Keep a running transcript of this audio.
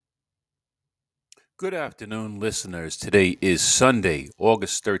Good afternoon, listeners. Today is Sunday,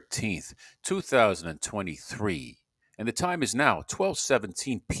 August 13th, 2023, and the time is now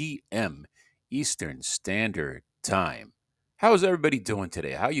 12:17 p.m. Eastern Standard Time. How is everybody doing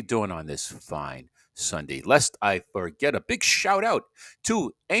today? How you doing on this fine Sunday? Lest I forget, a big shout out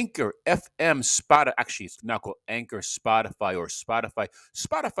to Anchor FM Spotify. Actually, it's now called Anchor Spotify or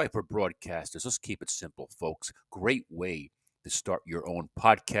Spotify for broadcasters. Let's keep it simple, folks. Great way to start your own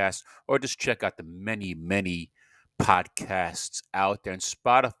podcast or just check out the many podcasts out there. And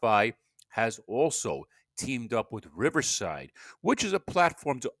Spotify has also teamed up with Riverside, which is a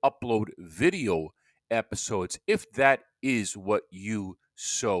platform to upload video episodes if that is what you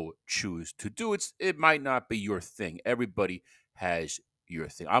so choose to do. It might not be your thing. Everybody has your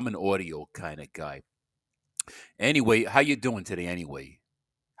thing. I'm an audio kind of guy. Anyway, how you doing today anyway?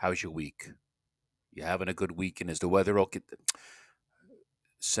 How's your week? You having a good week? And is the weather okay?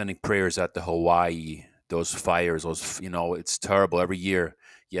 Sending prayers out to Hawaii. Those fires, it's terrible. Every year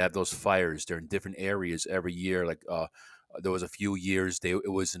you have those fires. They're in different areas every year. Like there was a few years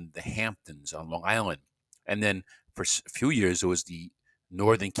it was in the Hamptons on Long Island, and then for a few years it was the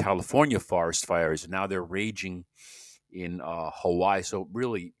Northern California forest fires. And now they're raging in Hawaii. So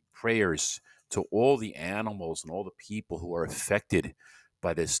really, prayers to all the animals and all the people who are affected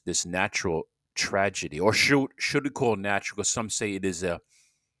by this natural tragedy, or should we call it natural? Because some say it is an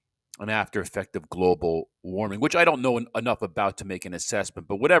after effect of global warming, which I don't know enough about to make an assessment.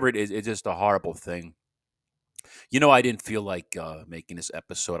 But whatever it is, it's just a horrible thing. I didn't feel like making this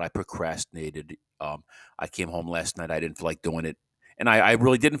episode. I procrastinated. I came home last night. I didn't feel like doing it, and I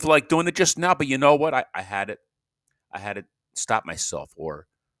really didn't feel like doing it just now. But you know what? I had it. I had to stop myself or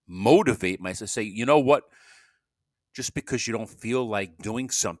motivate myself. Say, you know what? Just because you don't feel like doing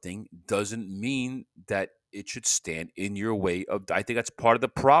something doesn't mean that it should stand in your way of. I think that's part of the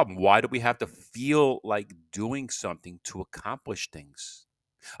problem. Why do we have to feel like doing something to accomplish things?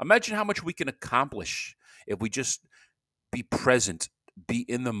 Imagine how much we can accomplish if we just be present, be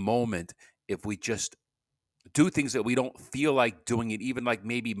in the moment, if we just do things that we don't feel like doing it, even like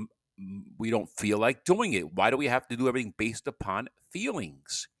maybe we don't feel like doing it. Why do we have to do everything based upon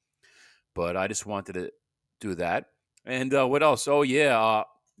feelings? But I just wanted to do that. And what else? Oh yeah,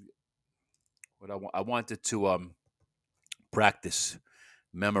 I wanted to practice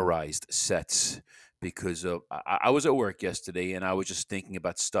memorized sets because I was at work yesterday and I was just thinking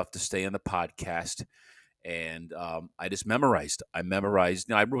about stuff to say on the podcast, and I just memorized. I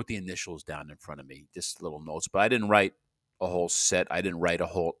memorized. I wrote the initials down in front of me, just little notes, but I didn't write a whole set. I didn't write a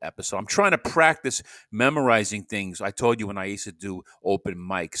whole episode. I'm trying to practice memorizing things. I told you when I used to do open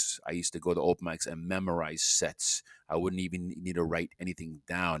mics, I used to go to open mics and memorize sets. I wouldn't even need to write anything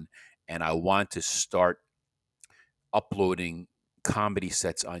down. And I want to start uploading comedy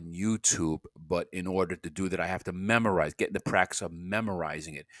sets on YouTube, but in order to do that, I have to get in the practice of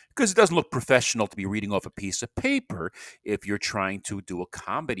memorizing it, because it doesn't look professional to be reading off a piece of paper if you're trying to do a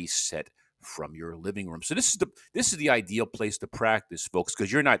comedy set from your living room. So this is the ideal place to practice, folks, because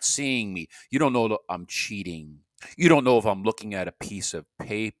you're not seeing me. You don't know that I'm cheating. You don't know if I'm looking at a piece of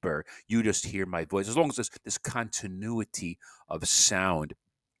paper. You just hear my voice. As long as there's this continuity of sound,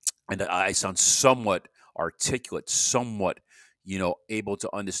 and I sound somewhat articulate, somewhat, able to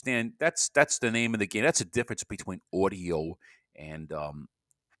understand. That's the name of the game. That's the difference between audio and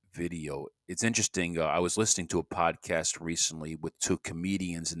video. It's interesting. I was listening to a podcast recently with two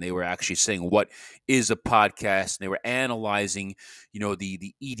comedians, and they were actually saying, "What is a podcast?" And they were analyzing,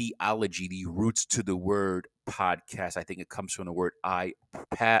 the etiology, the roots to the word podcast. I think it comes from the word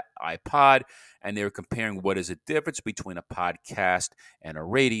iPod, and they were comparing what is the difference between a podcast and a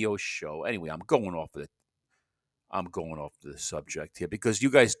radio show. Anyway, I'm going off the subject here because you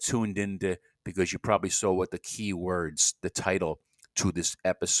guys tuned in because you probably saw what the key words, the title to this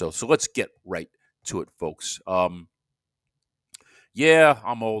episode. So let's get right to it, folks. Yeah,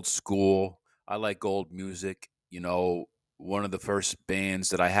 I'm old school. I like old music. One of the first bands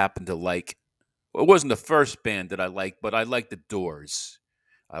that I happened to like, well, it wasn't the first band that I liked, but I liked the Doors.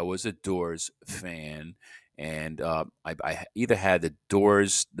 I was a Doors fan, and I either had the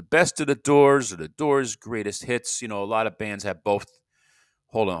Doors, the best of the Doors, or the Doors' greatest hits. A lot of bands have both.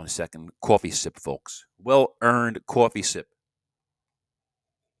 Hold on a second. Coffee sip, folks. Well earned coffee sip.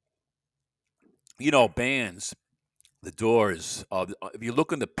 Bands, the Doors. If you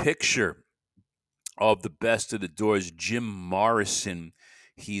look in the picture of the best of the Doors, Jim Morrison,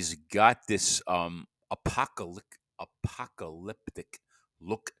 he's got this apocalyptic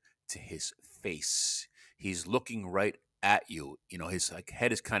look to his face. He's looking right at you. His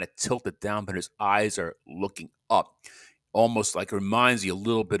head is kind of tilted down, but his eyes are looking up, almost like it reminds you a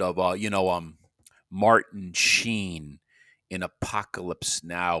little bit of Martin Sheen in Apocalypse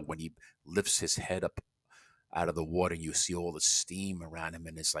Now when he lifts his head up out of the water and you see all the steam around him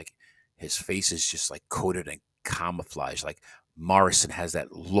and it's like his face is just like coated in camouflage. Like Morrison has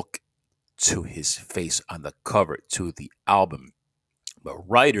that look to his face on the cover to the album. But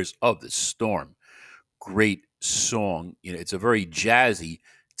Riders of the Storm, great song. It's a very jazzy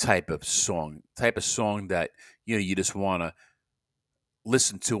type of song that you just want to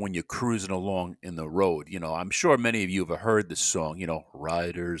listen to when you're cruising along in the road. I'm sure many of you have heard this song,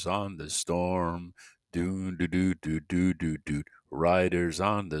 Riders on the Storm, do do do do do do do. Riders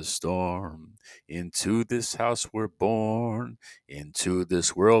on the storm, into this house we're born, into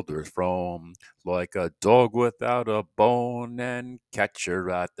this world we're from, like a dog without a bone, and catch her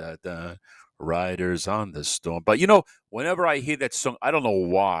at the riders on the storm. But whenever I hear that song, I don't know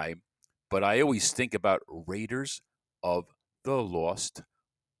why, but I always think about Raiders of the Lost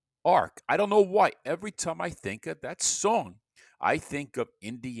Ark. I don't know why. Every time I think of that song, I think of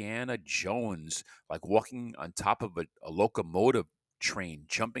Indiana Jones, like walking on top of a locomotive train,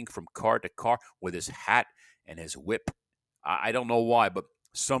 jumping from car to car with his hat and his whip. I don't know why, but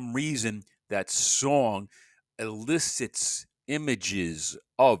some reason that song elicits images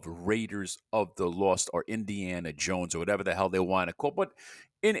of Raiders of the Lost or Indiana Jones or whatever the hell they want to call. But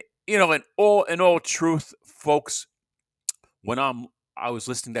in all truth, folks, when I was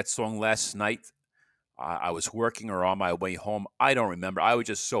listening to that song last night. I was working or on my way home. I don't remember. I was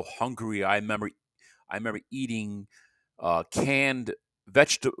just so hungry. I remember eating canned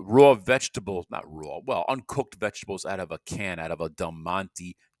raw vegetables, not raw, well, uncooked vegetables out of a can, out of a Del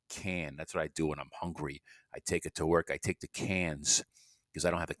Monte can. That's what I do when I'm hungry. I take it to work. I take the cans because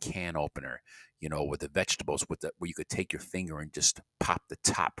I don't have a can opener, with the vegetables where you could take your finger and just pop the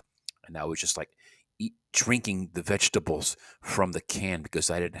top. And I was just like drinking the vegetables from the can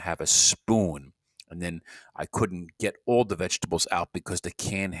because I didn't have a spoon. And then I couldn't get all the vegetables out because the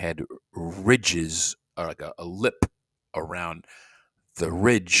can had ridges or like a lip around the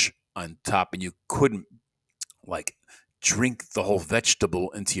ridge on top, and you couldn't like drink the whole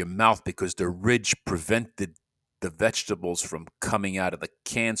vegetable into your mouth because the ridge prevented the vegetables from coming out of the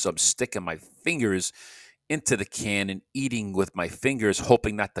can. So I'm sticking my fingers into the can and eating with my fingers,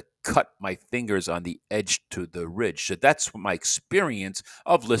 hoping not to cut my fingers on the edge to the ridge. So that's my experience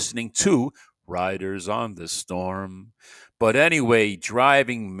of listening to Riders on the Storm. But anyway,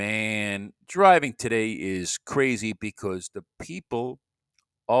 driving today is crazy because the people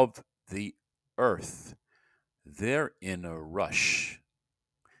of the earth, they're in a rush.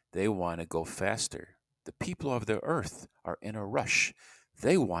 They want to go faster. The people of the earth are in a rush.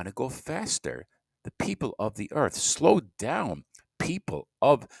 They want to go faster. The people of the earth, slow down. People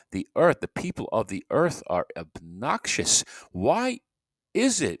of the earth, the people of the earth are obnoxious. Why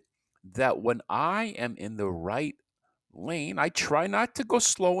is it that when I am in the right lane, I try not to go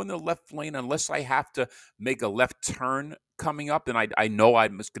slow in the left lane unless I have to make a left turn coming up and I know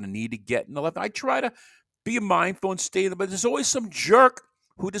I'm just going to need to get in the left. I try to be mindful and stay there, but there's always some jerk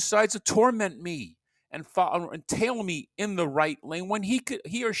who decides to torment me and follow and tail me in the right lane when he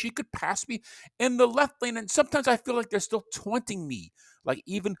or she could pass me in the left lane. And sometimes I feel like they're still taunting me. Like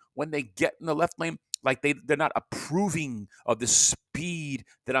even when they get in the left lane, like they're not approving of the speed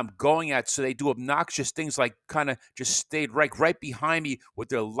that I'm going at. So they do obnoxious things like kind of just stayed right behind me with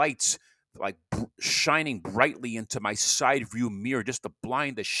their lights like shining brightly into my side view mirror just to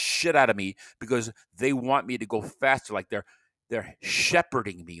blind the shit out of me because they want me to go faster. Like they're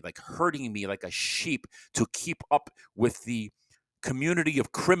shepherding me, like herding me like a sheep to keep up with the community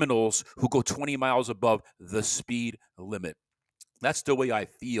of criminals who go 20 miles above the speed limit. That's the way I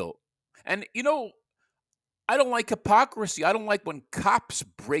feel. And I don't like hypocrisy. I don't like when cops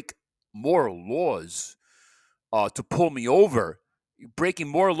break more laws to pull me over, breaking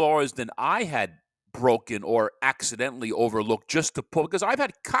more laws than I had broken or accidentally overlooked just to pull. Because I've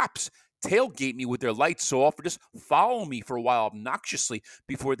had cops tailgate me with their lights off or just follow me for a while obnoxiously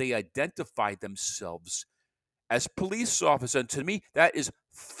before they identify themselves as police officer. And to me, that is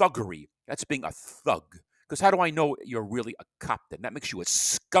thuggery. That's being a thug. Because how do I know you're really a cop then? That makes you a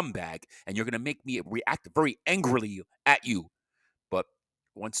scumbag, and you're going to make me react very angrily at you. But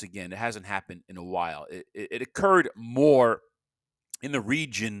once again, it hasn't happened in a while. It occurred more in the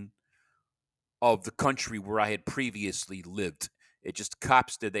region of the country where I had previously lived. It just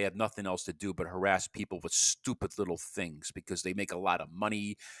cops did. They have nothing else to do but harass people with stupid little things because they make a lot of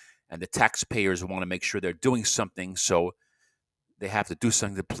money and the taxpayers want to make sure they're doing something. So they have to do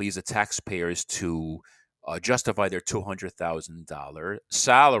something to please the taxpayers to justify their $200,000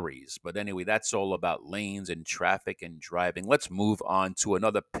 salaries. But anyway, that's all about lanes and traffic and driving. Let's move on to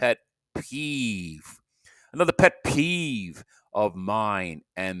another pet peeve. Another pet peeve of mine,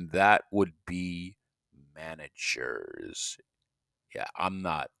 and that would be managers. Yeah, I'm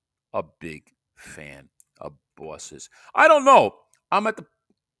not a big fan of bosses. I don't know.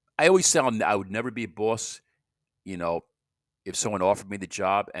 I always say I would never be a boss, you know, if someone offered me the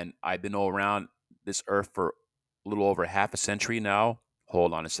job, and I've been all around this earth for a little over half a century now.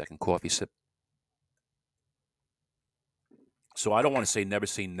 Hold on a second, coffee sip. So I don't want to say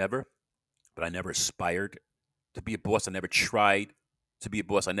never, but I never aspired to be a boss. I never tried to be a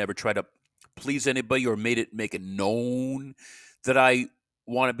boss. I never tried to please anybody or make it known that I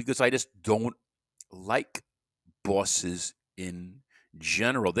wanted, because I just don't like bosses in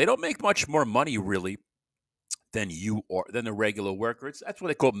general. They don't make much more money really than you or than the regular worker. That's what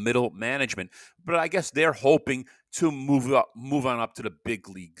they call middle management. But I guess they're hoping to move on up to the big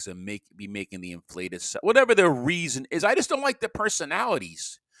leagues and be making the inflated whatever their reason is. I just don't like their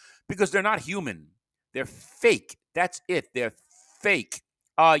personalities because they're not human. They're fake. That's it. They're fake.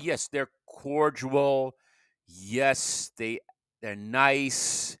 Yes, they're cordial. Yes, they're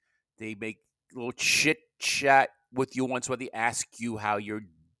nice. They make little chit chat with you once when they ask you how you're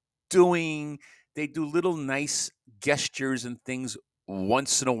doing. They do little nice gestures and things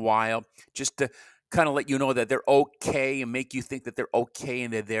once in a while just to kind of let you know that they're okay and make you think that they're okay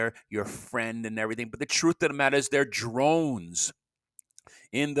and they're your friend and everything. But the truth of the matter is they're drones.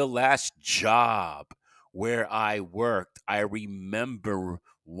 In the last job where I worked, I remember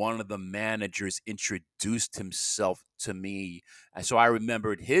one of the managers introduced himself to me. And so I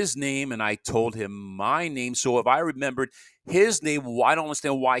remembered his name and I told him my name. So if I remembered his name, I don't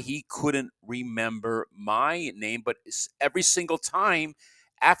understand why he couldn't remember my name. But every single time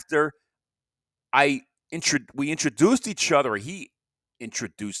after we introduced each other, he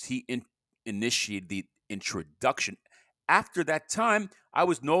initiated the introduction. After that time, I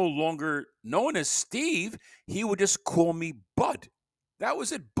was no longer known as Steve. He would just call me Bud. That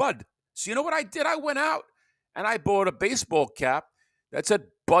was it, Bud. So you know what I did? I went out and I bought a baseball cap that said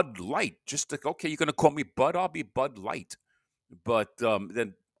Bud Light. Just like, okay, you're going to call me Bud? I'll be Bud Light. But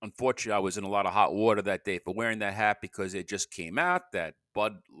then, unfortunately, I was in a lot of hot water that day for wearing that hat because it just came out that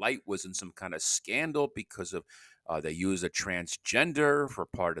Bud Light was in some kind of scandal because of they used a transgender for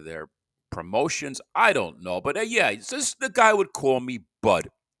part of their promotions. I don't know, but yeah, the guy would call me Bud.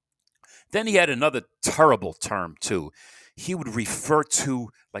 Then he had another terrible term too. He would refer to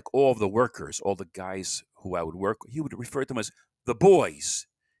like all of the workers, all the guys who I would work. He would refer to them as the boys.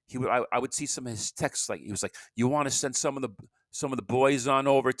 I would see some of his texts like he was like, "You want to send some of the boys on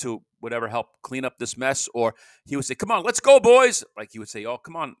over to whatever help clean up this mess," or he would say, "Come on, let's go, boys." Like he would say, "Oh,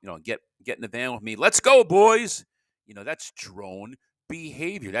 come on, get in the van with me. Let's go, boys." That's drone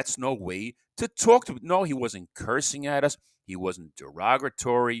behavior. That's no way to talk to. No, he wasn't cursing at us. He wasn't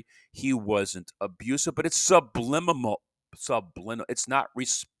derogatory. He wasn't abusive, but it's subliminal. Subliminal. It's not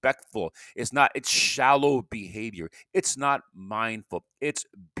respectful. It's shallow behavior. It's not mindful. It's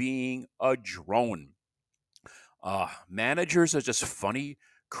being a drone. Managers are just funny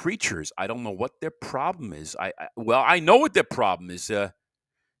creatures. I don't know what their problem is. Well, I know what their problem is.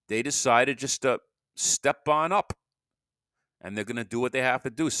 They decided just to step on up, and they're going to do what they have to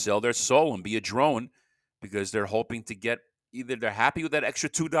do, sell their soul and be a drone, because they're hoping to get either they're happy with that extra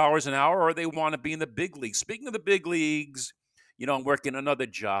 $2 an hour or they want to be in the big leagues. Speaking of the big leagues, I'm working another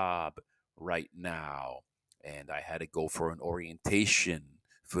job right now, and I had to go for an orientation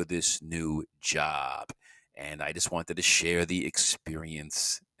for this new job. And I just wanted to share the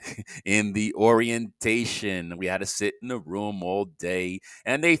experience in the orientation. We had to sit in a room all day,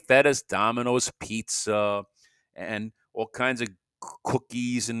 and they fed us Domino's pizza and all kinds of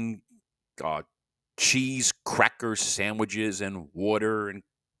cookies and uh, cheese, crackers, sandwiches, and water and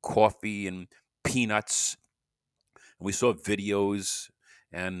coffee and peanuts. And we saw videos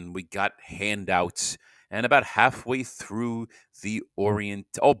and we got handouts. And about halfway through the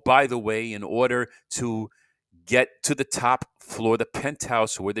oh, by the way, in order to get to the top floor, the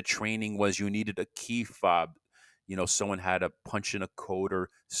penthouse where the training was, you needed a key fob. Someone had to punch in a code or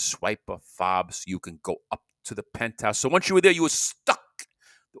swipe a fob so you can go up to the penthouse. So once you were there, you were stuck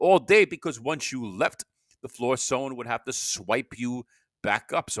all day, because once you left the floor, someone would have to swipe you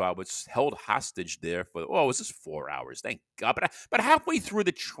back up. So I was held hostage there for, it was just 4 hours. Thank God. But halfway through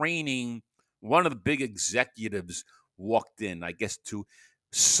the training, one of the big executives walked in, I guess, to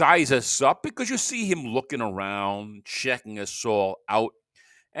size us up, because you see him looking around, checking us all out,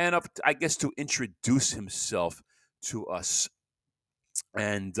 and I guess to introduce himself to us.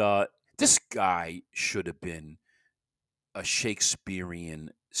 And this guy should have been a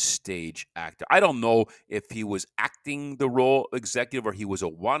Shakespearean stage actor. I don't know if he was acting the role executive or he was a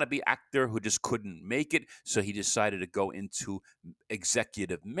wannabe actor who just couldn't make it. So he decided to go into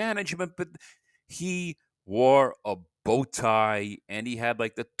executive management. But he wore a bow tie and he had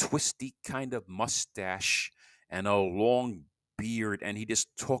like the twisty kind of mustache and a long beard. And he just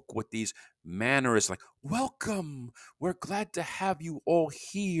talked with these manners like, "Welcome. We're glad to have you all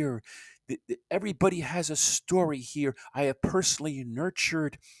here. Everybody has a story here. I have personally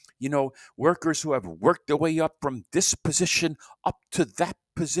nurtured, workers who have worked their way up from this position up to that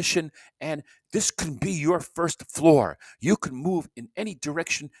position, and this can be your first floor. You can move in any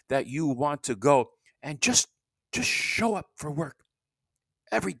direction that you want to go, and just show up for work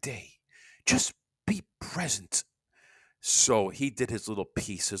every day. Just be present." So he did his little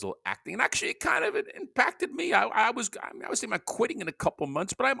piece, his little acting, and actually, it impacted me. I was thinking about quitting in a couple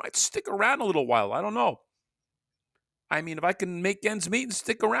months, but I might stick around a little while. I don't know. I mean, if I can make ends meet and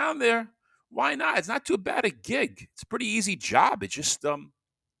stick around there, why not? It's not too bad a gig. It's a pretty easy job. It's just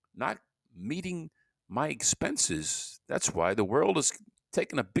not meeting my expenses. That's why the world is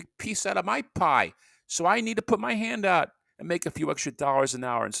taking a big piece out of my pie. So I need to put my hand out and make a few extra dollars an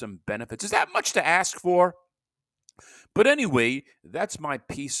hour and some benefits. Is that much to ask for? But anyway, that's my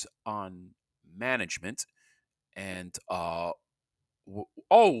piece on management. And oh,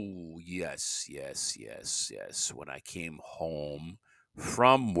 yes, yes, yes, yes. When I came home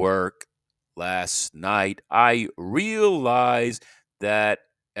from work last night, I realized that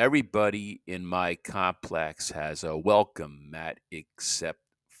everybody in my complex has a welcome mat except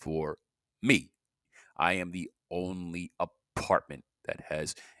for me. I am the only apartment that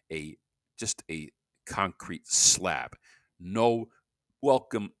has a just a concrete slab. No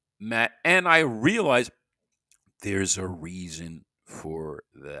welcome mat. And I realize there's a reason for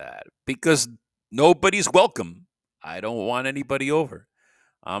that. Because nobody's welcome. I don't want anybody over.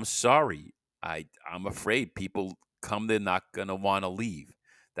 I'm sorry. I'm afraid people come, they're not gonna want to leave.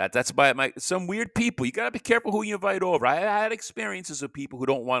 That's my some weird people. You gotta be careful who you invite over. I had experiences of people who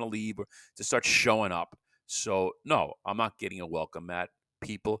don't want to leave or to start showing up. So no, I'm not getting a welcome mat.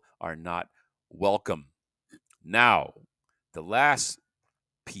 People are not welcome. Now, the last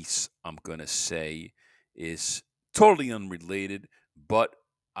piece I'm gonna say is totally unrelated, but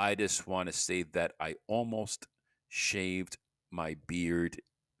I just want to say that I almost shaved my beard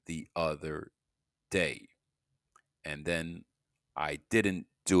the other day. And then I didn't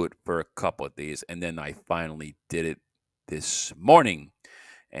do it for a couple of days. And then I finally did it this morning.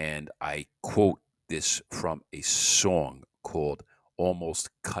 And I quote this from a song called Almost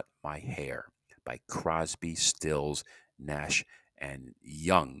Cut My Hair by Crosby, Stills, Nash, and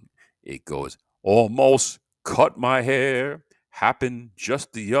Young. It goes, "Almost cut my hair, happened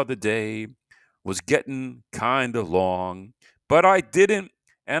just the other day, was getting kind of long, but I didn't,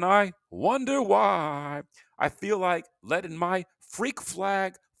 and I wonder why. I feel like letting my freak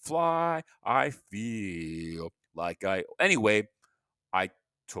flag fly. I feel like I." Anyway, I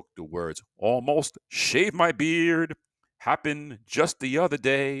took the words "almost shaved my beard, happened just the other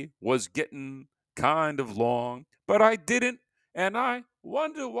day, was getting kind of long, but I didn't, and I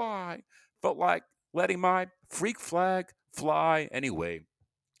wonder why. Felt like letting my freak flag fly." Anyway,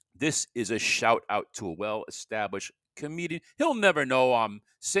 this is a shout out to a well established comedian. He'll never know I'm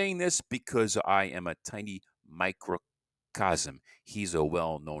saying this because I am a tiny microcosm. He's a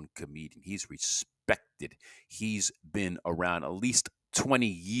well known comedian. He's respected. He's been around at least 20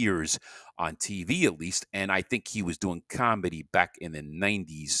 years on TV, at least. And I think he was doing comedy back in the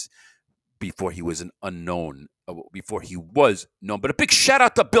 90s before he was an unknown, before he was known. But a big shout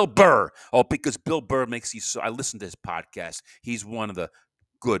out to Bill Burr. Oh, because Bill Burr makes these. I listen to his podcast. He's one of the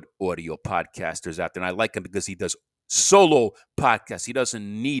good audio podcasters out there. And I like him because he does solo podcasts. He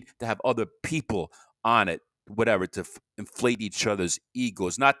doesn't need to have other people on it, whatever, to inflate each other's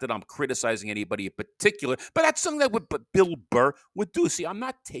egos. Not that I'm criticizing anybody in particular, but that's something that Bill Burr would do. See, I'm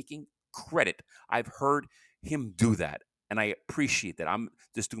not taking credit. I've heard him do that. And I appreciate that. I'm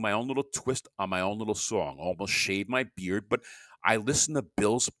just doing my own little twist on my own little song. Almost shaved my beard, but I listen to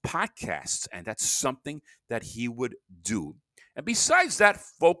Bill's podcasts, and that's something that he would do. And besides that,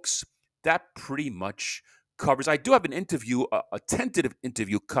 folks, that pretty much covers. I do have an interview, a tentative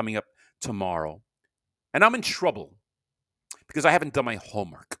interview coming up tomorrow. And I'm in trouble because I haven't done my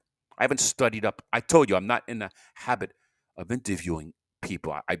homework. I haven't studied up. I told you I'm not in the habit of interviewing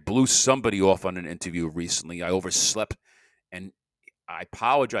people. I blew somebody off on an interview recently. I overslept, and I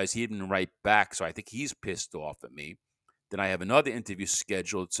apologize. He didn't write back, so I think he's pissed off at me. Then I have another interview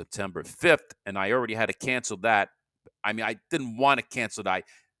scheduled September 5th, and I already had to cancel that. I mean, I didn't want to cancel that. I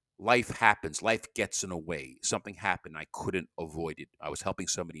life happens. Life gets in the way. Something happened. I couldn't avoid it. I was helping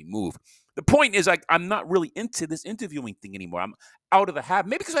somebody move. The point is, I'm not really into this interviewing thing anymore. I'm out of the habit.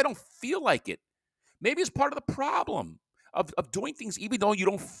 Maybe because I don't feel like it. Maybe it's part of the problem of doing things even though you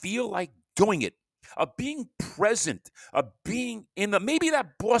don't feel like doing it. Of being present, of being in the, maybe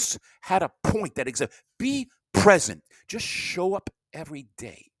that boss had a point that exists. Be present. Just show up every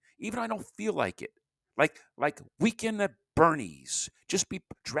day. Even though I don't feel like it. Like weekend at Bernie's. Just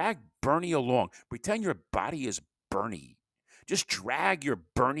drag Bernie along. Pretend your body is Bernie. Just drag your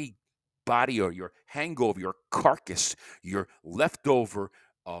Bernie body or your hangover, your carcass, your leftover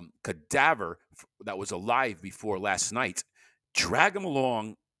cadaver that was alive before last night. Drag them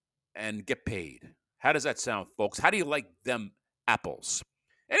along and get paid. How does that sound, folks? How do you like them apples?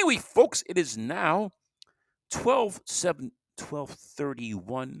 Anyway, folks, it is now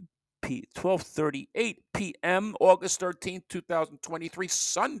 12:31 12:38 p.m. August 13th, 2023,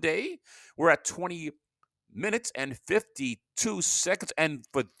 Sunday. We're at 20 minutes and 52 seconds. And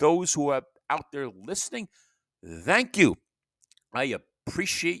for those who are out there listening, thank you. I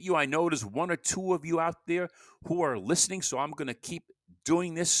appreciate you. I know there's one or two of you out there who are listening, so I'm going to keep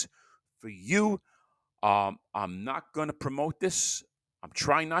doing this for you. I'm not going to promote this. I'm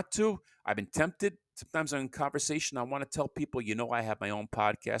trying not to. I've been tempted. Sometimes I'm in conversation. I want to tell people, I have my own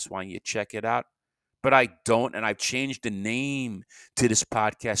podcast. Why don't you check it out? But I don't, and I've changed the name to this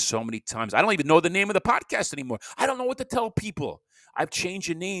podcast so many times. I don't even know the name of the podcast anymore. I don't know what to tell people. I've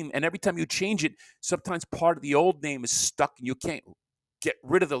changed the name, and every time you change it, sometimes part of the old name is stuck, and you can't get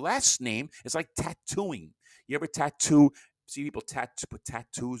rid of the last name. It's like tattooing. You ever tattoo? See people put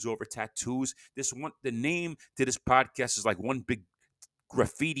tattoos over tattoos. The name to this podcast is like one big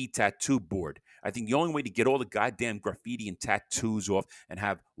graffiti tattoo board. I think the only way to get all the goddamn graffiti and tattoos off and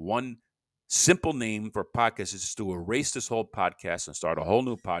have one simple name for a podcast is to erase this whole podcast and start a whole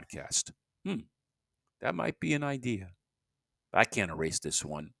new podcast. That might be an idea. I can't erase this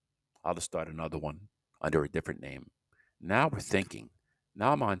one. I'll just start another one under a different name. Now we're thinking.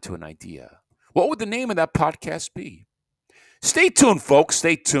 Now I'm on to an idea. What would the name of that podcast be? Stay tuned, folks.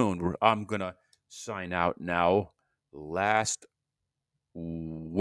 Stay tuned. I'm going to sign out now. Last